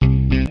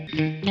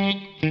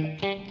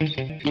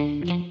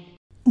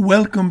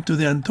Welcome to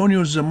the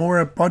Antonio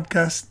Zamora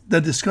podcast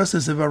that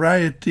discusses a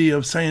variety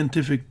of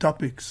scientific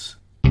topics.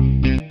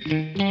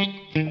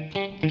 The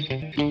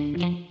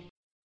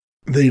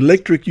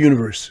electric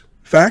universe,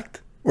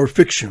 fact or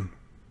fiction?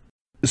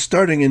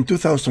 Starting in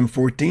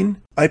 2014,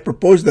 I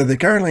proposed that the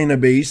Carolina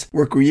Bays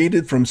were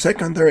created from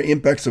secondary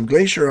impacts of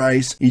glacier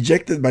ice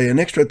ejected by an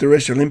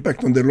extraterrestrial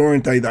impact on the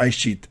Laurentide ice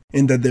sheet,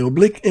 and that the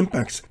oblique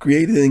impacts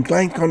created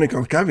inclined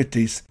conical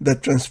cavities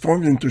that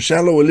transformed into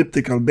shallow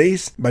elliptical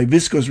bays by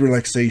viscous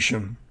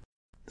relaxation.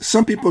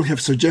 Some people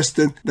have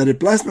suggested that a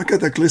plasma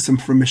cataclysm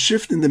from a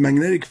shift in the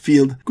magnetic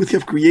field could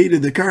have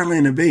created the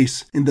Carolina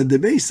Bays, and that the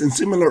bays and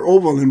similar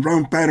oval and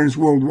round patterns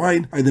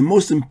worldwide are the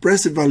most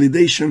impressive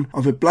validation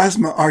of a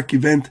plasma arc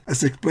event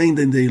as explained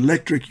in the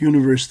electric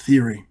universe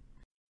theory.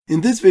 In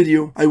this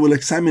video, I will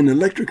examine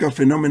electrical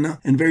phenomena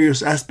and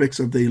various aspects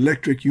of the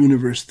electric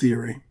universe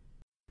theory.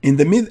 In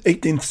the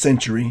mid-18th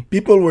century,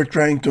 people were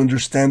trying to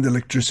understand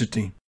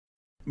electricity.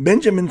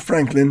 Benjamin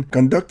Franklin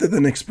conducted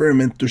an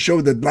experiment to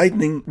show that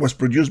lightning was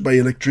produced by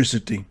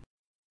electricity.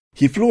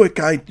 He flew a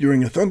kite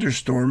during a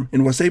thunderstorm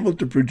and was able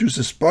to produce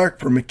a spark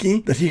from a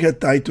key that he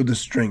had tied to the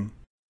string.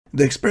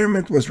 The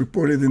experiment was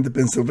reported in the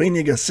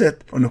Pennsylvania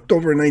Gazette on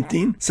October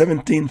 19,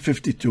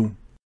 1752.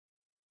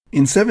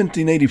 In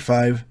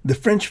 1785, the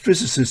French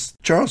physicist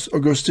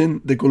Charles-Augustin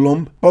de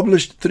Coulomb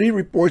published 3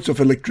 reports of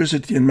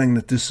electricity and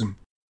magnetism.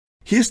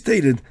 He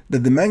stated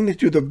that the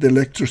magnitude of the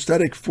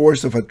electrostatic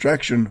force of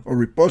attraction or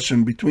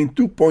repulsion between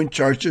 2 point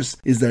charges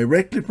is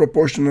directly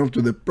proportional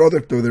to the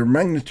product of their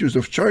magnitudes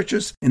of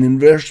charges and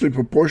inversely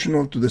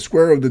proportional to the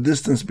square of the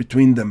distance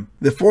between them.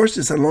 The force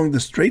is along the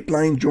straight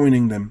line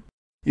joining them.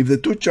 If the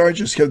 2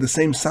 charges have the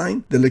same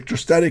sign, the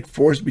electrostatic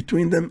force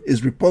between them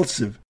is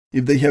repulsive.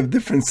 If they have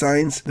different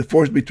signs, the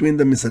force between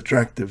them is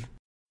attractive.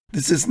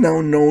 This is now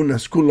known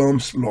as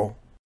Coulomb's law.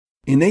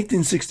 In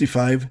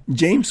 1865,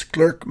 James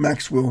Clerk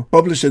Maxwell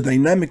published a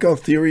dynamical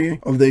theory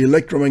of the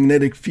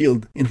electromagnetic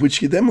field, in which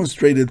he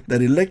demonstrated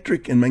that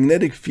electric and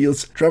magnetic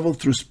fields travel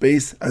through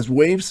space as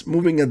waves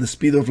moving at the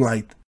speed of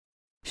light.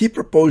 He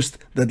proposed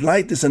that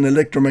light is an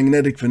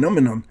electromagnetic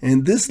phenomenon,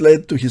 and this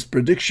led to his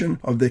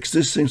prediction of the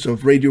existence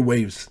of radio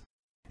waves.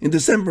 In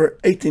December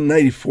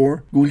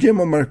 1894,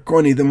 Guglielmo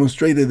Marconi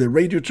demonstrated a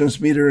radio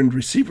transmitter and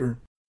receiver.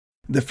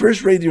 The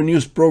first radio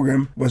news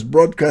program was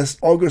broadcast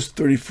August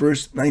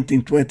 31,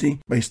 1920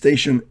 by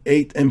station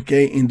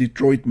 8MK in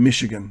Detroit,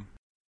 Michigan.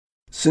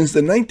 Since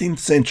the 19th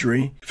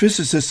century,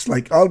 physicists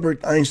like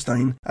Albert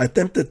Einstein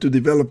attempted to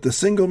develop the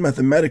single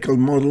mathematical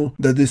model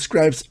that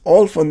describes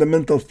all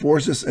fundamental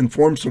forces and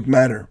forms of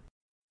matter.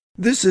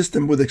 This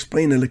system would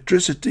explain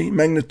electricity,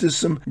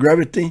 magnetism,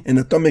 gravity, and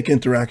atomic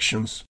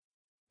interactions.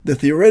 The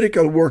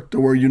theoretical work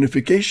toward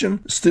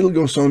unification still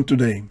goes on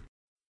today.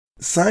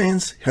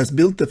 Science has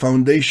built the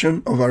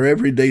foundation of our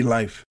everyday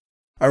life.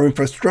 Our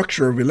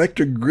infrastructure of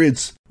electric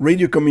grids,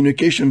 radio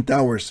communication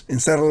towers,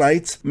 and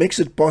satellites makes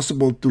it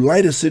possible to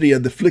light a city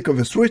at the flick of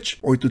a switch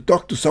or to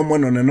talk to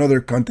someone on another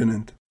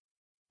continent.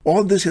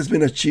 All this has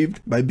been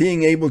achieved by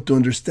being able to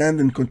understand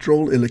and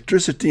control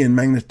electricity and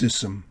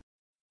magnetism.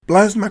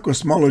 Plasma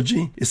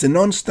cosmology is a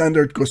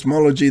non-standard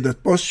cosmology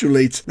that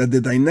postulates that the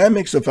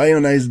dynamics of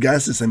ionized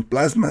gases and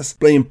plasmas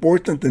play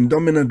important and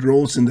dominant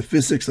roles in the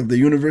physics of the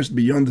universe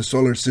beyond the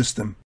solar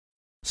system.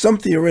 Some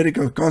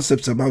theoretical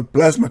concepts about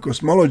plasma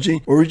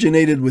cosmology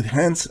originated with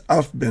Hans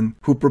Alfvén,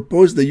 who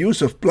proposed the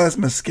use of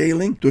plasma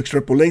scaling to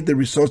extrapolate the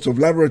results of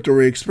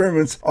laboratory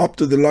experiments up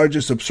to the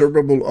largest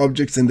observable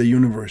objects in the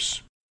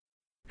universe.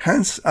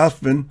 Hans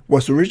Alfvén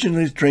was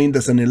originally trained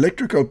as an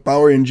electrical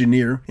power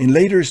engineer and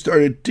later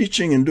started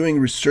teaching and doing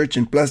research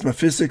in plasma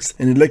physics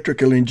and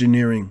electrical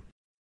engineering.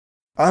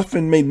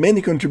 Alfvén made many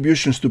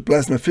contributions to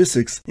plasma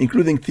physics,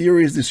 including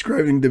theories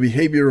describing the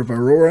behavior of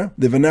aurora,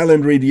 the Van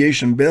Allen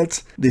radiation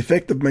belts, the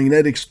effect of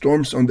magnetic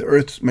storms on the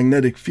Earth's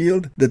magnetic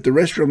field, the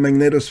terrestrial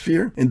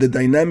magnetosphere, and the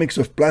dynamics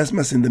of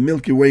plasmas in the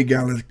Milky Way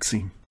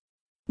galaxy.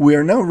 We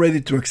are now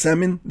ready to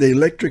examine the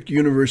electric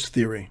universe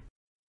theory.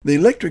 The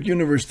electric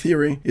universe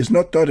theory is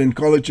not taught in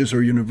colleges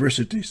or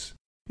universities.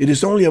 It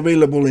is only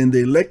available in the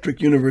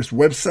Electric Universe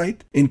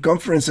website, in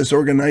conferences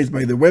organized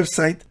by the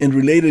website, and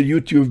related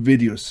YouTube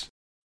videos.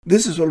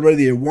 This is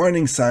already a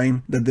warning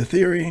sign that the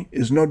theory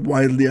is not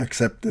widely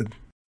accepted.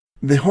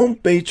 The home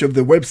page of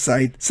the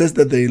website says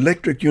that the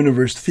electric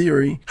universe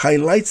theory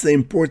highlights the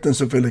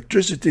importance of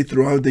electricity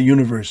throughout the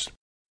universe.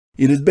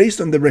 It is based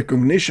on the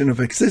recognition of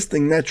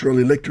existing natural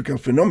electrical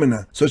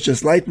phenomena, such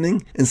as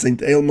lightning and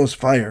St. Elmo's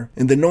fire,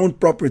 and the known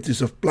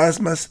properties of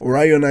plasmas or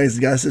ionized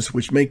gases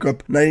which make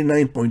up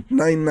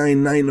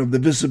 99.999% of the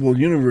visible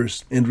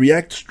universe and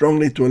react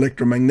strongly to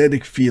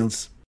electromagnetic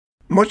fields.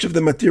 Much of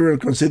the material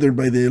considered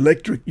by the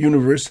electric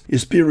universe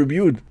is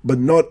peer-reviewed, but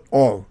not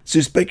all.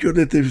 See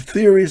speculative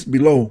theories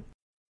below.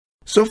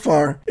 So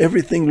far,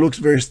 everything looks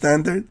very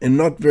standard and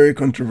not very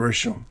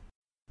controversial.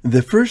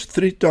 The first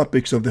 3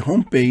 topics of the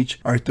homepage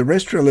are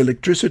terrestrial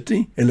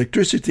electricity,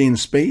 electricity in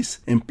space,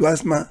 and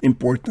plasma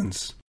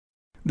importance.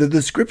 The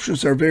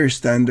descriptions are very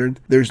standard.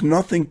 There's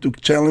nothing to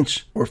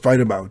challenge or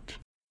fight about.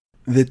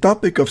 The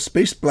topic of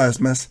space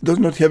plasmas does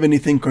not have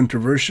anything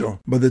controversial,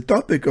 but the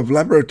topic of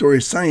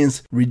laboratory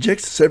science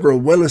rejects several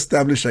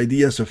well-established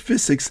ideas of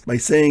physics by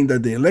saying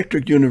that the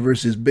electric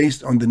universe is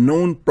based on the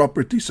known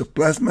properties of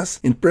plasmas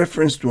in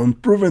preference to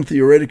unproven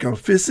theoretical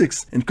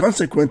physics and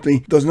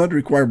consequently does not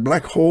require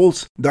black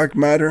holes, dark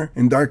matter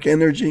and dark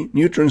energy,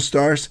 neutron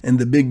stars, and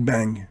the Big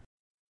Bang.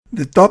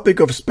 The topic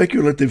of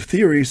speculative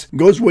theories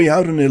goes way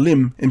out on a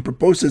limb and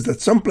proposes that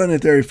some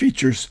planetary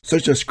features,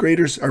 such as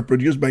craters, are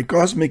produced by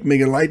cosmic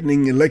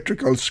megalightning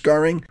electrical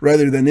scarring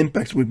rather than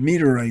impacts with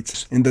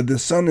meteorites, and that the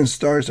sun and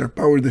stars are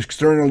powered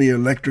externally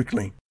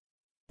electrically.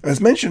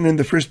 As mentioned in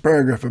the first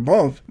paragraph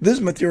above,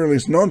 this material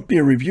is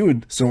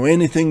non-peer-reviewed, so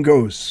anything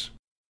goes.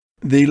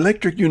 The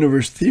electric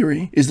universe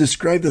theory is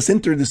described as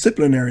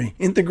interdisciplinary,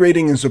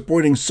 integrating and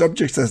supporting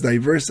subjects as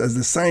diverse as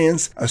the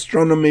science,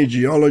 astronomy,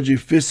 geology,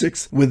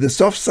 physics, with the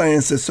soft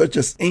sciences such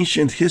as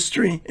ancient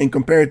history and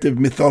comparative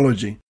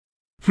mythology.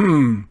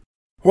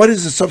 What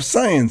is a soft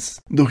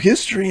science? Do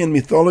history and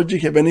mythology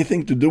have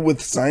anything to do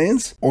with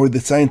science or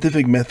the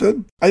scientific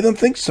method? I don't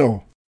think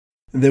so.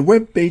 The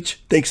web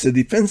page takes a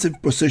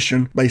defensive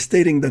position by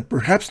stating that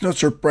perhaps not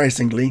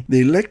surprisingly, the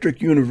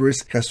electric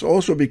universe has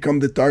also become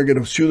the target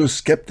of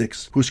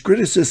pseudo-skeptics, whose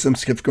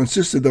criticisms have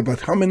consisted of ad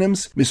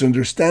hominems,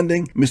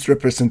 misunderstanding,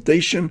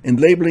 misrepresentation, and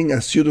labeling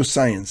as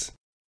pseudoscience.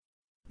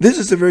 This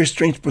is a very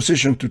strange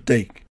position to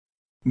take.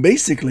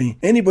 Basically,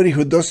 anybody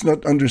who does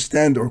not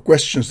understand or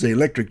questions the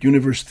electric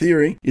universe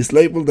theory is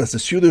labeled as a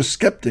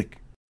pseudo-skeptic.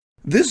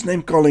 This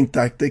name-calling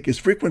tactic is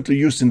frequently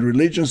used in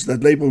religions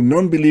that label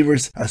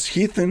non-believers as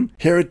heathen,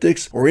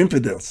 heretics, or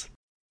infidels.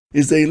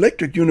 Is the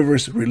electric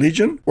universe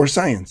religion or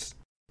science?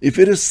 If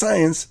it is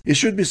science, it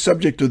should be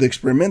subject to the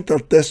experimental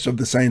tests of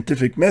the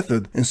scientific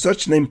method, and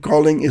such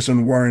name-calling is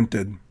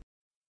unwarranted.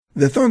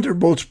 The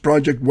Thunderbolts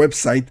Project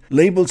website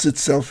labels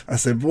itself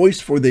as a voice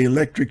for the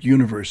electric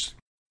universe.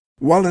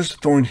 Wallace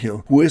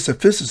Thornhill, who is a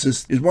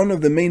physicist, is one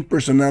of the main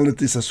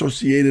personalities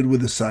associated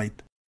with the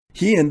site.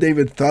 He and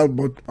David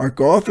Talbot are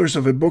co-authors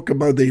of a book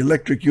about the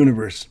electric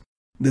universe.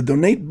 The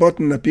donate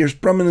button appears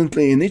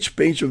prominently in each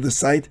page of the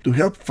site to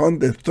help fund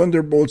the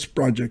Thunderbolts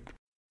project.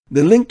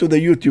 The link to the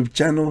YouTube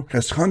channel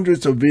has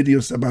hundreds of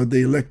videos about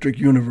the electric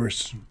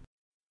universe.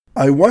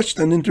 I watched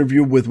an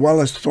interview with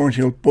Wallace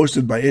Thornhill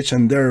posted by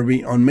Echan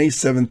Darabi on May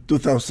 7,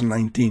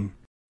 2019.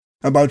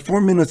 About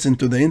 4 minutes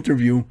into the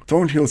interview,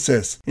 Thornhill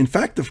says, "In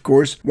fact, of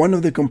course, one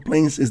of the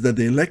complaints is that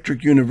the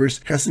electric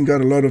universe hasn't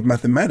got a lot of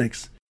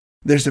mathematics.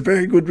 There's a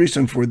very good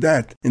reason for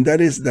that, and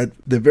that is that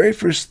the very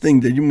first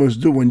thing that you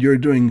must do when you're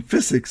doing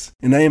physics,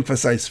 and I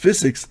emphasize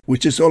physics,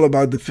 which is all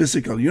about the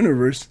physical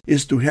universe,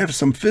 is to have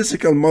some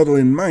physical model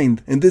in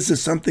mind, and this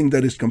is something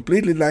that is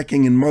completely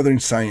lacking in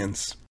modern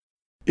science.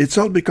 It's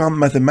all become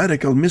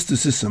mathematical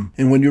mysticism,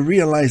 and when you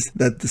realize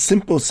that the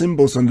simple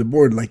symbols on the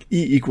board like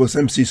E equals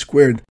mc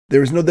squared,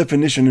 there is no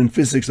definition in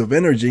physics of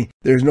energy,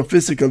 there is no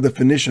physical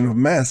definition of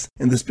mass,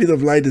 and the speed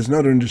of light is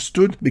not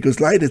understood because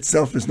light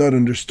itself is not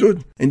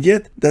understood, and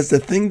yet that's the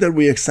thing that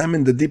we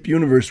examine the deep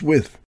universe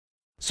with.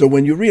 So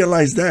when you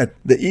realize that,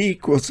 the E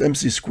equals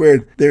mc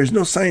squared, there is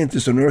no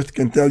scientist on earth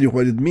can tell you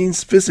what it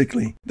means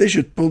physically. They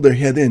should pull their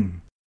head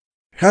in."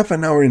 Half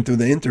an hour into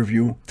the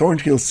interview,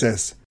 Thornhill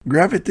says,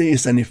 "Gravity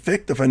is an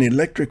effect of an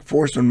electric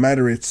force on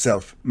matter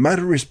itself.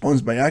 Matter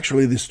responds by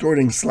actually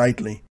distorting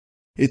slightly.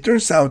 It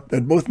turns out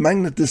that both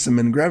magnetism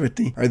and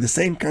gravity are the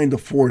same kind of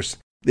force.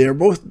 They are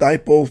both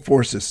dipole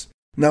forces.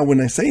 Now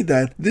when I say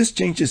that, this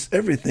changes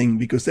everything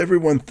because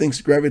everyone thinks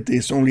gravity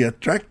is only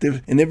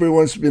attractive and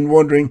everyone's been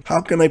wondering,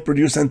 how can I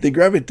produce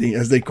anti-gravity,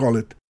 as they call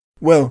it?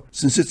 Well,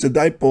 since it's a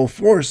dipole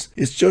force,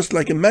 it's just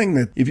like a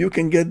magnet. If you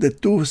can get the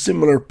two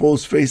similar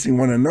poles facing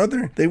one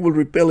another, they will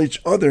repel each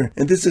other,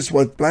 and this is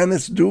what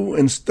planets do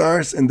and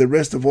stars and the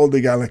rest of all the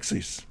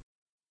galaxies."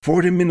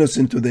 40 minutes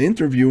into the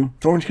interview,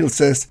 Thornhill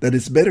says that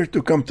it's better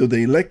to come to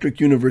the electric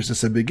universe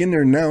as a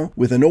beginner now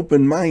with an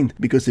open mind,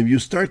 because if you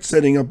start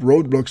setting up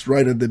roadblocks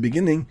right at the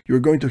beginning,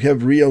 you're going to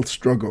have real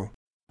struggle.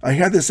 "I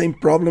had the same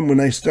problem when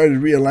I started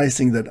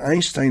realizing that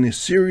Einstein is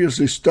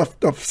seriously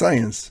stuffed up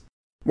science.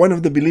 One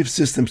of the belief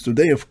systems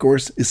today, of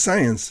course, is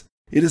science.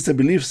 It is a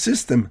belief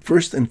system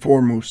first and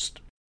foremost."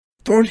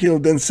 Thornhill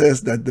then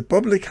says that the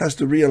public has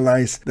to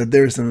realize that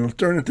there is an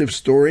alternative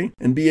story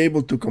and be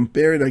able to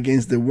compare it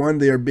against the one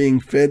they are being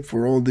fed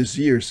for all these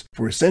years,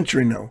 for a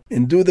century now,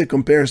 and do the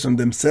comparison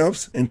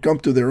themselves and come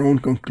to their own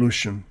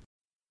conclusion.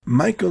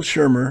 Michael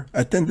Shermer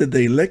attended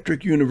the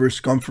Electric Universe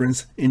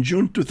Conference in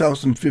June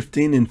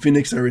 2015 in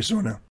Phoenix,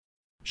 Arizona.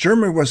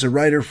 Shermer was a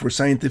writer for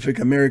Scientific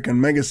American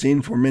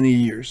magazine for many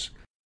years.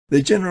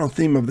 The general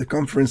theme of the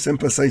conference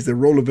emphasized the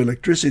role of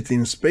electricity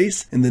in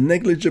space and the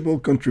negligible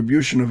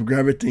contribution of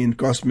gravity in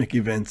cosmic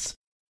events.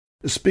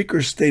 The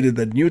speaker stated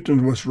that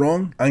Newton was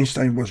wrong,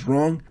 Einstein was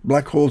wrong,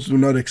 black holes do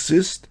not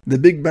exist, the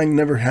Big Bang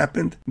never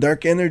happened,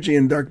 dark energy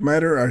and dark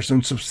matter are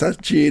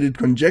unsubstantiated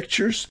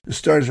conjectures, the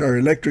stars are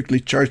electrically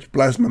charged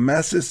plasma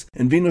masses,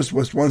 and Venus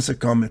was once a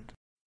comet.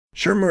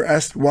 Shermer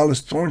asked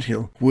Wallace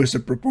Thornhill, who is a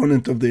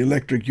proponent of the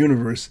electric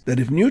universe, that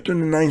if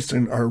Newton and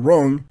Einstein are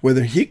wrong,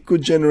 whether he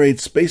could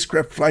generate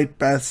spacecraft flight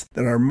paths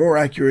that are more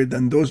accurate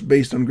than those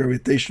based on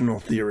gravitational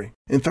theory.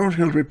 And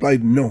Thornhill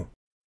replied no.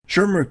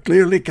 Shermer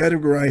clearly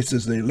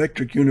categorizes the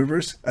electric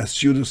universe as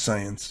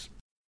pseudoscience.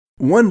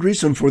 One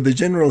reason for the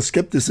general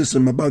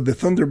skepticism about the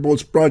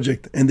Thunderbolts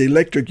project and the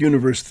electric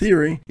universe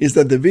theory is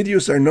that the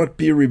videos are not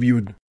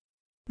peer-reviewed.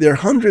 There are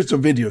hundreds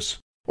of videos.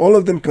 All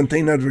of them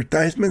contain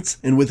advertisements,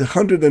 and with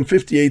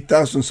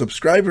 158,000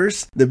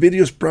 subscribers, the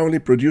videos probably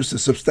produce a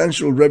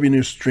substantial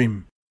revenue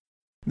stream.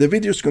 The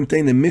videos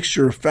contain a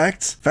mixture of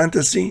facts,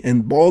 fantasy,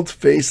 and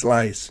bald-faced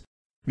lies.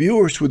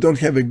 Viewers who don't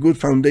have a good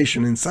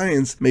foundation in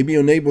science may be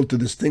unable to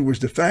distinguish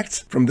the facts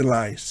from the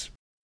lies.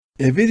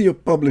 A video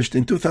published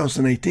in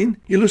 2018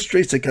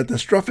 illustrates a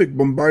catastrophic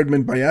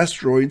bombardment by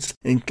asteroids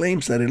and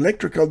claims that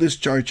electrical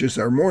discharges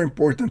are more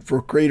important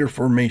for crater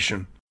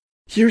formation.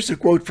 Here's a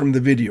quote from the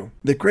video.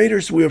 "The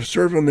craters we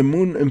observe on the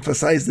moon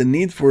emphasize the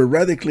need for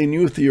radically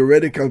new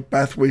theoretical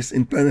pathways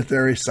in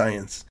planetary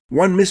science.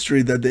 One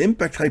mystery that the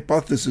impact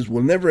hypothesis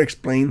will never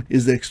explain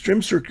is the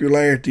extreme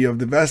circularity of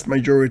the vast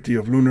majority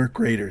of lunar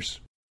craters."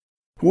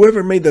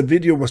 Whoever made that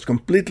video was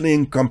completely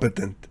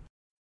incompetent.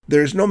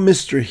 There is no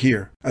mystery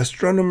here.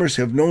 Astronomers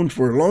have known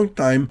for a long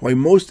time why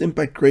most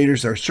impact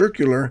craters are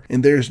circular,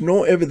 and there is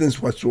no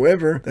evidence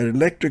whatsoever that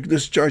electric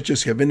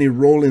discharges have any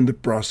role in the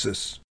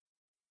process.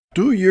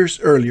 2 years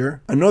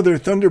earlier, another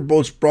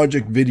Thunderbolts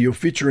project video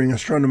featuring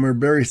astronomer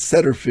Barry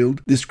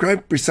Setterfield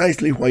described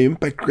precisely why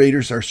impact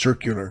craters are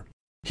circular.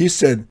 He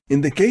said,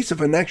 "In the case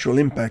of an actual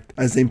impact,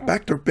 as the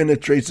impactor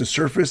penetrates the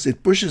surface,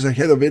 it pushes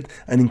ahead of it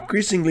an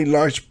increasingly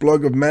large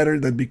plug of matter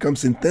that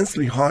becomes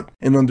intensely hot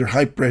and under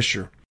high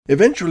pressure.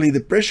 Eventually,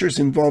 the pressures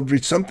involved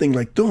reach something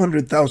like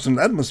 200,000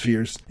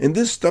 atmospheres, and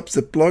this stops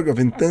the plug of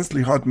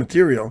intensely hot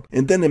material,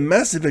 and then a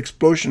massive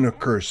explosion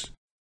occurs.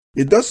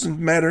 It doesn't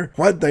matter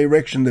what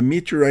direction the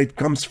meteorite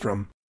comes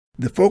from.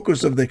 The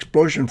focus of the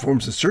explosion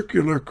forms a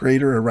circular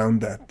crater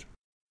around that."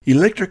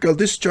 Electrical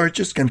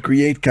discharges can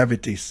create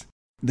cavities.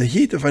 The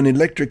heat of an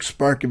electric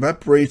spark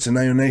evaporates and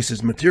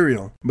ionizes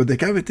material, but the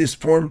cavities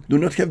formed do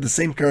not have the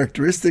same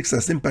characteristics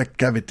as impact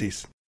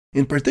cavities.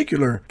 In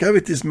particular,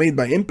 cavities made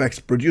by impacts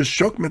produce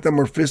shock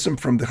metamorphism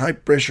from the high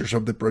pressures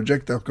of the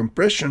projectile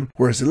compression,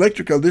 whereas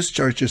electrical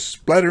discharges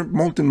splatter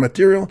molten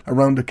material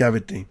around the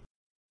cavity.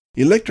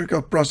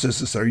 Electrical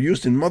processes are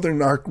used in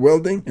modern arc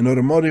welding and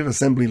automotive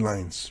assembly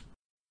lines.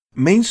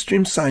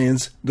 Mainstream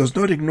science does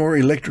not ignore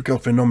electrical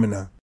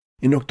phenomena.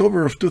 In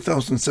October of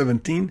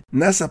 2017,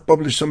 NASA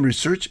published some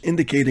research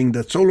indicating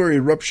that solar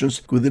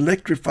eruptions could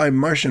electrify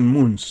Martian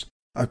moons.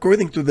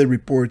 According to the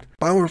report,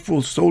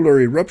 powerful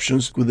solar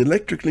eruptions could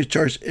electrically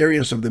charge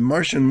areas of the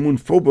Martian moon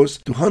Phobos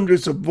to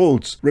hundreds of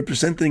volts,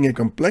 representing a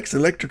complex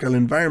electrical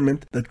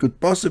environment that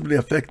could possibly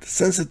affect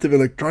sensitive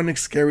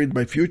electronics carried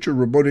by future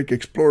robotic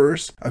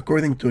explorers,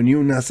 according to a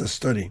new NASA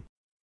study.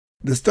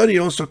 The study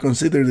also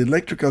considered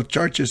electrical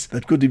charges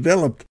that could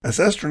develop as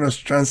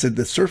astronauts transit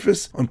the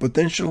surface on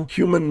potential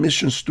human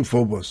missions to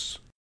Phobos.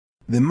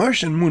 The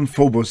Martian moon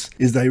Phobos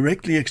is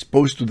directly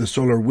exposed to the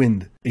solar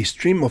wind, a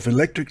stream of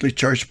electrically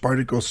charged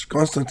particles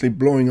constantly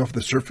blowing off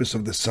the surface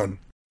of the sun.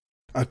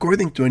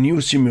 According to a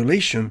new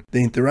simulation,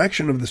 the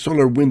interaction of the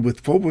solar wind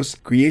with Phobos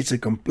creates a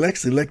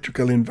complex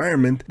electrical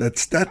environment that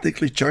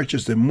statically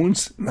charges the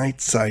moon's night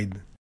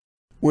side.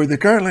 Were the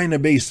Carolina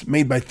bays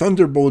made by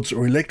thunderbolts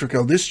or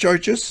electrical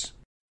discharges?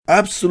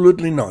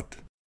 Absolutely not.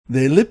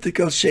 The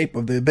elliptical shape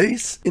of the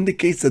bays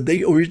indicates that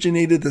they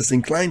originated as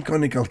inclined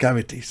conical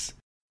cavities.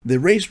 The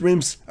raised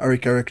rims are a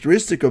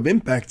characteristic of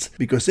impacts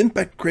because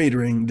impact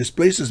cratering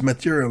displaces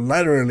material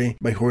laterally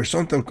by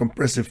horizontal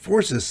compressive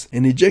forces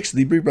and ejects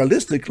debris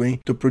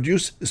ballistically to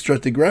produce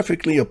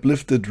stratigraphically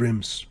uplifted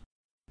rims.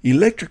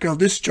 Electrical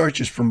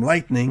discharges from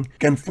lightning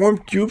can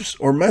form tubes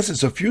or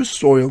masses of fused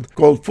soil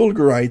called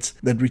fulgurites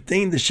that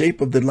retain the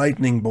shape of the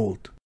lightning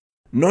bolt.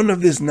 None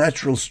of these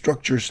natural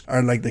structures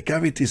are like the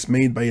cavities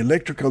made by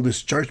electrical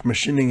discharge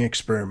machining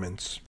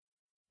experiments.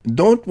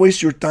 Don't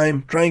waste your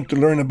time trying to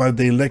learn about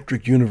the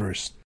electric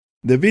universe.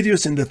 The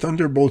videos in the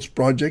Thunderbolts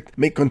project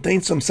may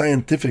contain some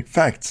scientific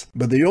facts,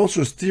 but they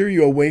also steer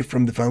you away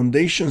from the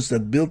foundations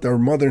that built our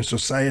modern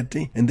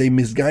society, and they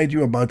misguide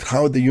you about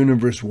how the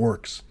universe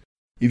works.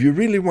 If you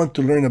really want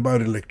to learn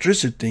about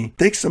electricity,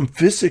 take some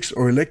physics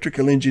or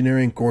electrical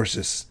engineering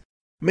courses.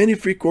 Many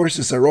free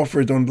courses are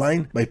offered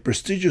online by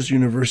prestigious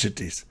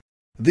universities.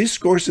 These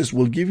courses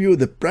will give you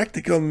the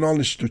practical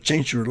knowledge to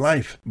change your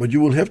life, but you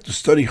will have to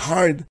study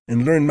hard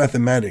and learn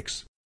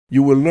mathematics.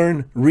 You will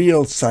learn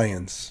real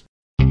science.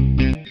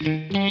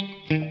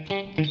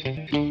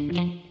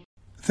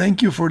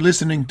 Thank you for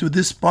listening to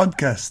this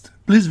podcast.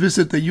 Please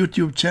visit the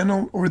YouTube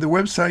channel or the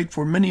website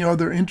for many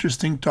other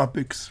interesting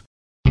topics.